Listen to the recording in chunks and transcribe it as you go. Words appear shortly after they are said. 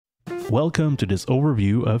Welcome to this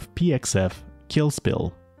overview of PXF kill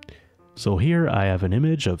spill. So here I have an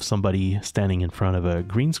image of somebody standing in front of a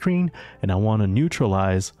green screen and I want to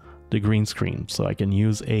neutralize the green screen. So I can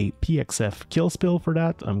use a PXF kill spill for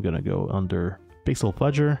that. I'm going to go under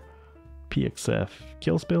Pixelfudger, PXF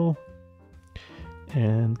kill spill,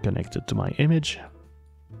 and connect it to my image.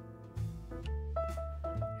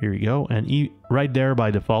 Here we go, and right there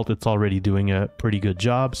by default it's already doing a pretty good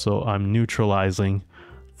job, so I'm neutralizing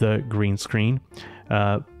the green screen.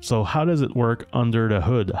 So how does it work under the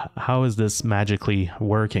hood? How is this magically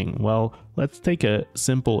working? Well, let's take a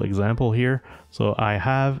simple example here. So I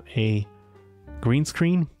have a green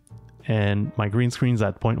screen and my green screen's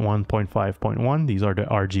at 0.1, 0.5, 0.1. These are the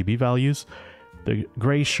RGB values. The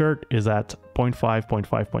gray shirt is at 0.5,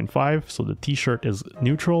 0.5, 0.5. So the t-shirt is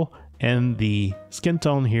neutral. And the skin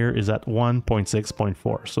tone here is at 1.6,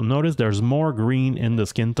 0.4. So notice there's more green in the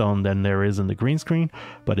skin tone than there is in the green screen,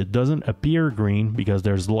 but it doesn't appear green because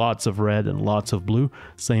there's lots of red and lots of blue.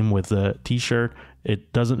 Same with the t-shirt.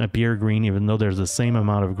 It doesn't appear green even though there's the same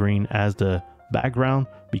amount of green as the background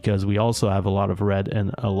because we also have a lot of red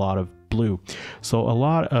and a lot of blue. So a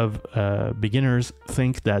lot of beginners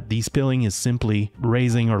think that despilling is simply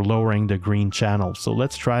raising or lowering the green channel. So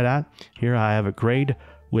let's try that. Here I have a grade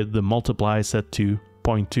with the multiply set to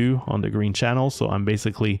 0.2 on the green channel. So I'm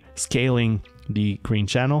basically scaling the green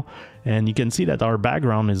channel, and you can see that our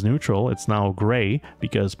background is neutral. It's now gray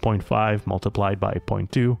because 0.5 multiplied by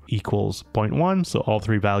 0.2 equals 0.1. So all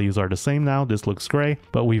three values are the same now. This looks gray,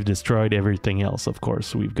 but we've destroyed everything else. Of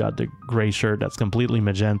course, we've got the gray shirt that's completely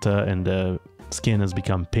magenta and the skin has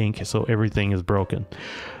become pink. So everything is broken.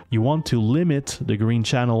 You want to limit the green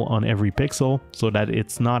channel on every pixel so that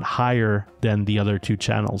it's not higher than the other two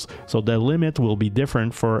channels. So the limit will be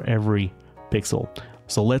different for every pixel.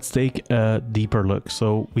 So let's take a deeper look.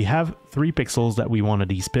 So we have 3 pixels that we want to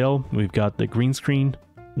despill. We've got the green screen,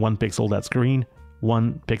 1 pixel that's green,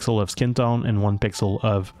 1 pixel of skin tone, and 1 pixel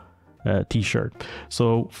of t-shirt.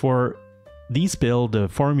 So for despill, the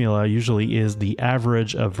formula usually is the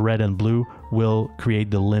average of red and blue will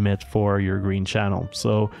create the limit for your green channel.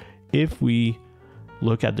 So if we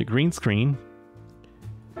look at the green screen,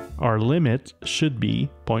 our limit should be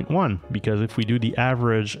 0.1 because if we do the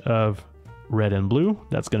average of red and blue,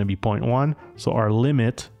 that's going to be 0.1. So our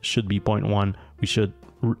limit should be 0.1. We should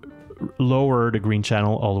lower the green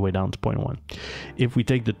channel all the way down to 0.1. If we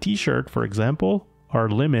take the t-shirt, for example, our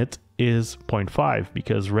limit is 0.5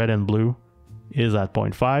 because red and blue is at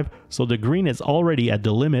 0.5. So the green is already at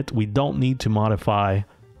the limit. We don't need to modify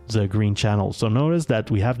the green channel. So notice that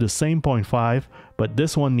we have the same 0.5, but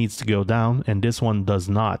this one needs to go down and this one does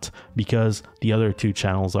not because the other two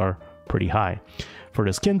channels are pretty high. For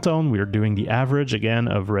the skin tone, we're doing the average again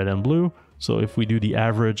of red and blue. So if we do the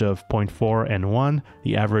average of 0.4 and 1,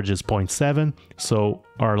 the average is 0.7. So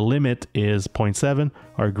our limit is 0.7.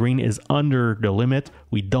 Our green is under the limit.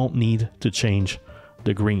 We don't need to change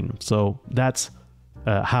the green. So that's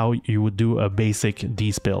how you would do a basic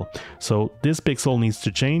despill. So this pixel needs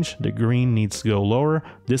to change. The green needs to go lower.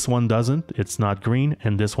 This one doesn't. It's not green.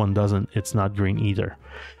 And this one doesn't. It's not green either.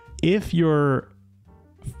 If your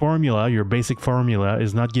formula, your basic formula,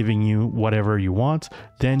 is not giving you whatever you want,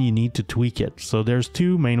 then you need to tweak it. So there's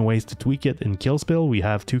 2 main ways to tweak it in kill spill. We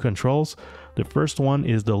have 2 controls. The first one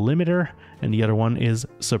is the limiter and the other one is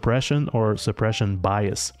suppression or suppression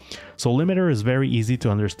bias. So limiter is very easy to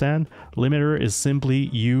understand. Limiter is simply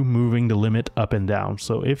you moving the limit up and down.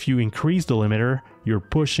 So if you increase the limiter, you're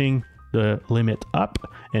pushing the limit up,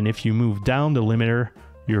 and if you move down the limiter,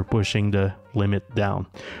 you're pushing the limit down.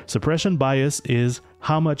 Suppression bias is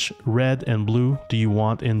how much red and blue do you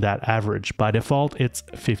want in that average. By default, it's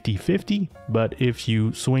 50-50, but if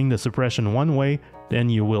you swing the suppression one way, then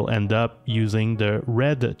you will end up using the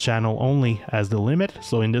red channel only as the limit.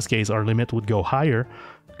 So in this case, our limit would go higher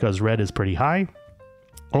because red is pretty high.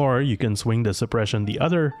 Or you can swing the suppression the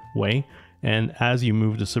other way, and as you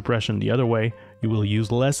move the suppression the other way, you will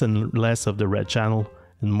use less and less of the red channel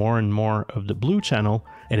and more of the blue channel,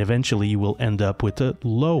 and eventually you will end up with a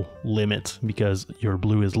low limit because your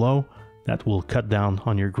blue is low. That will cut down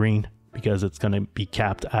on your green because it's going to be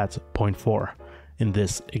capped at 0.4 in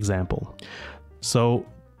this example. So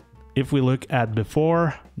if we look at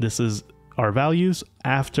before, this is our values.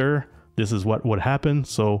 After, this is what would happen.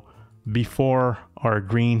 So before, our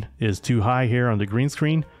green is too high here on the green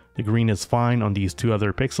screen. The green is fine on these 2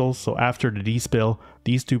 other pixels. So after the despill,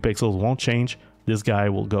 these 2 pixels won't change. This guy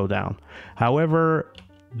will go down. However,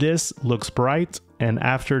 this looks bright, and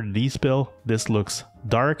after the despill, this looks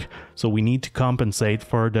dark. So we need to compensate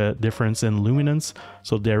for the difference in luminance.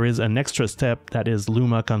 So there is an extra step that is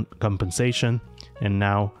luma compensation. And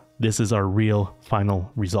now this is our real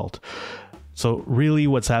final result. So really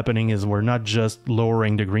what's happening is we're not just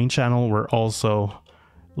lowering the green channel, we're also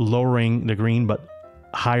lowering the green but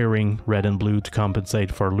hiring red and blue to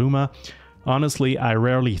compensate for luma. Honestly, I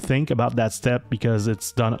rarely think about that step because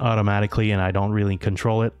it's done automatically and I don't really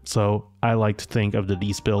control it. So I like to think of the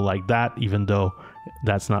despill like that, even though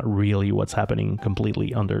that's not really what's happening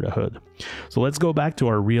completely under the hood. So let's go back to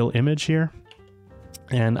our real image here.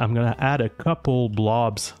 And I'm going to add a couple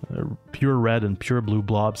blobs, pure red and pure blue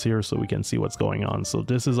blobs here so we can see what's going on. So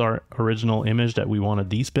this is our original image that we want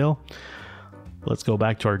to despill. Let's go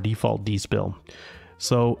back to our default despill.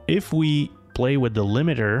 So if we play with the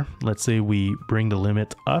limiter, let's say we bring the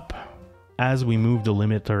limit up. As we move the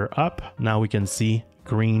limiter up, now we can see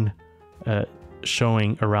green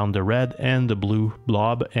showing around the red and the blue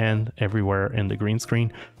blob and everywhere in the green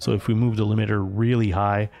screen. So if we move the limiter really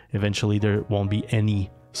high, eventually there won't be any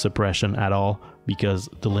suppression at all because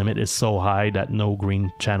the limit is so high that no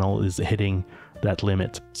green channel is hitting that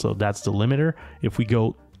limit. So that's the limiter. If we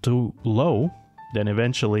go too low, then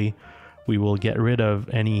eventually we will get rid of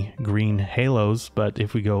any green halos. But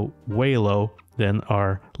if we go way low, then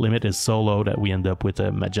our limit is so low that we end up with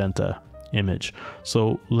a magenta image.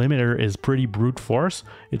 So limiter is pretty brute force.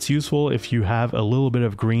 It's useful if you have a little bit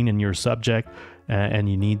of green in your subject and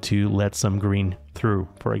you need to let some green through,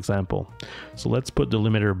 for example. So let's put the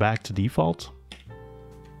limiter back to default.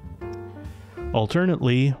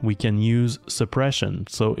 Alternately, we can use suppression.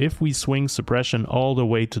 So if we swing suppression all the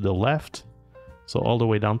way to the left, so all the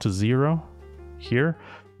way down to 0 here,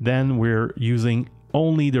 then we're using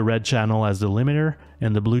only the red channel as the limiter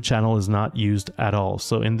and the blue channel is not used at all.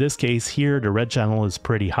 So in this case here, the red channel is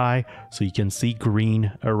pretty high, so you can see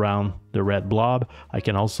green around the red blob. I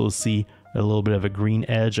can also see a little bit of a green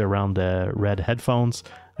edge around the red headphones.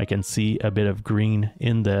 I can see a bit of green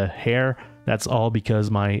in the hair. That's all because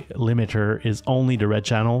my limiter is only the red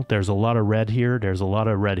channel. There's a lot of red here, there's a lot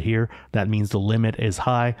of red here. That means the limit is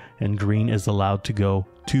high and green is allowed to go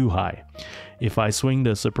too high. If I swing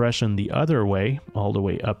the suppression the other way, all the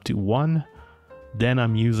way up to 1, then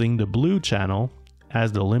I'm using the blue channel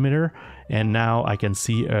as the limiter, and now I can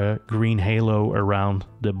see a green halo around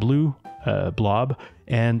the blue blob,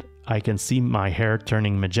 and I can see my hair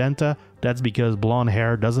turning magenta. That's because blonde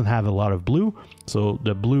hair doesn't have a lot of blue, so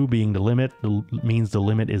the blue being the limit means the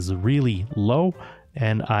limit is really low,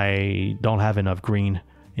 and I don't have enough green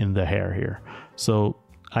in the hair here. So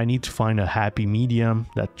I need to find a happy medium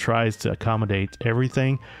that tries to accommodate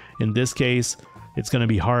everything. In this case, it's going to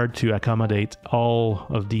be hard to accommodate all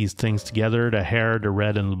of these things together, the hair, the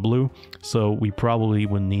red, and the blue. So we probably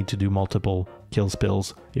would need to do multiple kill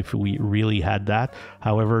spills if we really had that.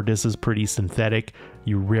 However, this is pretty synthetic.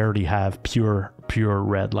 You rarely have pure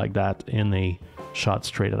red like that in a shot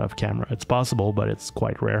straight out of camera. It's possible, but it's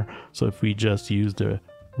quite rare. So if we just use the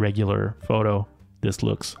regular photo, this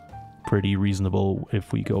looks pretty reasonable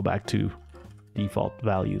if we go back to default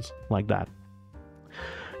values like that.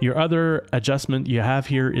 Your other adjustment you have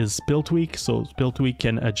here is spill tweak. So spill tweak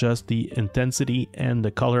can adjust the intensity and the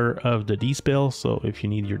color of the despill. So if you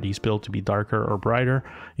need your despill to be darker or brighter,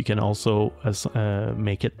 you can also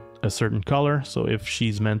make it a certain color. So if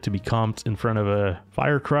she's meant to be comped in front of a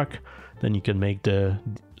fire truck, then you can make the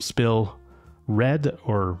spill red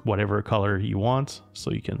or whatever color you want.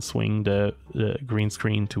 So you can swing the green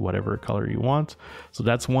screen to whatever color you want. So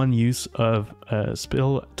that's one use of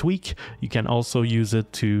spill tweak. You can also use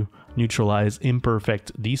it to neutralize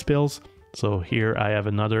imperfect despills. So here I have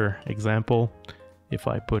another example. If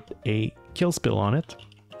I put a kill spill on it,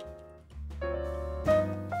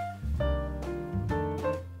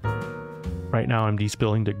 right now I'm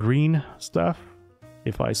despilling the green stuff.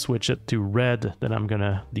 If I switch it to red, then I'm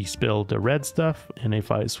gonna despill the red stuff. And if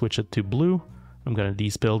I switch it to blue, I'm gonna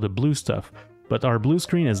despill the blue stuff. But our blue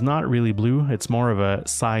screen is not really blue. It's more of a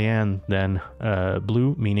cyan than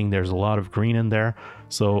blue, meaning there's a lot of green in there.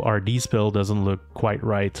 So our despill doesn't look quite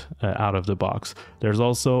right out of the box. There's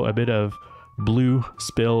also a bit of blue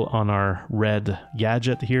spill on our red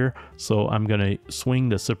gadget here. So I'm gonna swing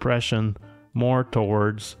the suppression more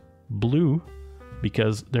towards blue,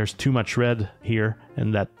 because there's too much red here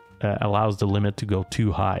and that allows the limit to go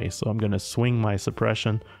too high. So I'm going to swing my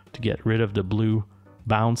suppression to get rid of the blue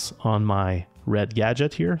bounce on my red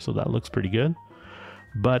gadget here. So that looks pretty good.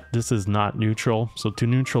 But this is not neutral. So to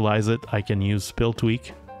neutralize it, I can use spill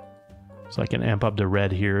tweak. So I can amp up the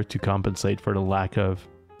red here to compensate for the lack of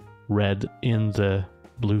red in the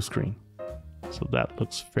blue screen. So that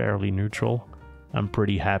looks fairly neutral. I'm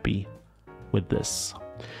pretty happy with this.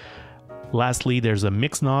 Lastly, there's a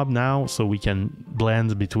mix knob now, so we can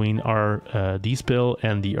blend between our despill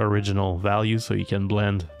and the original value, so you can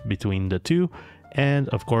blend between the two. And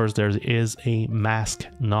of course, there is a mask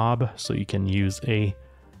knob, so you can use a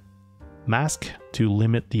mask to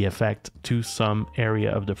limit the effect to some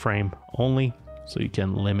area of the frame only, so you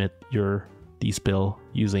can limit your despill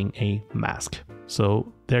using a mask.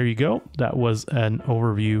 So there you go. That was an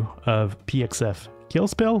overview of PXF Kill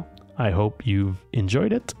Spill. I hope you've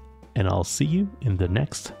enjoyed it, and I'll see you in the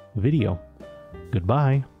next video.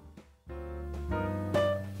 Goodbye.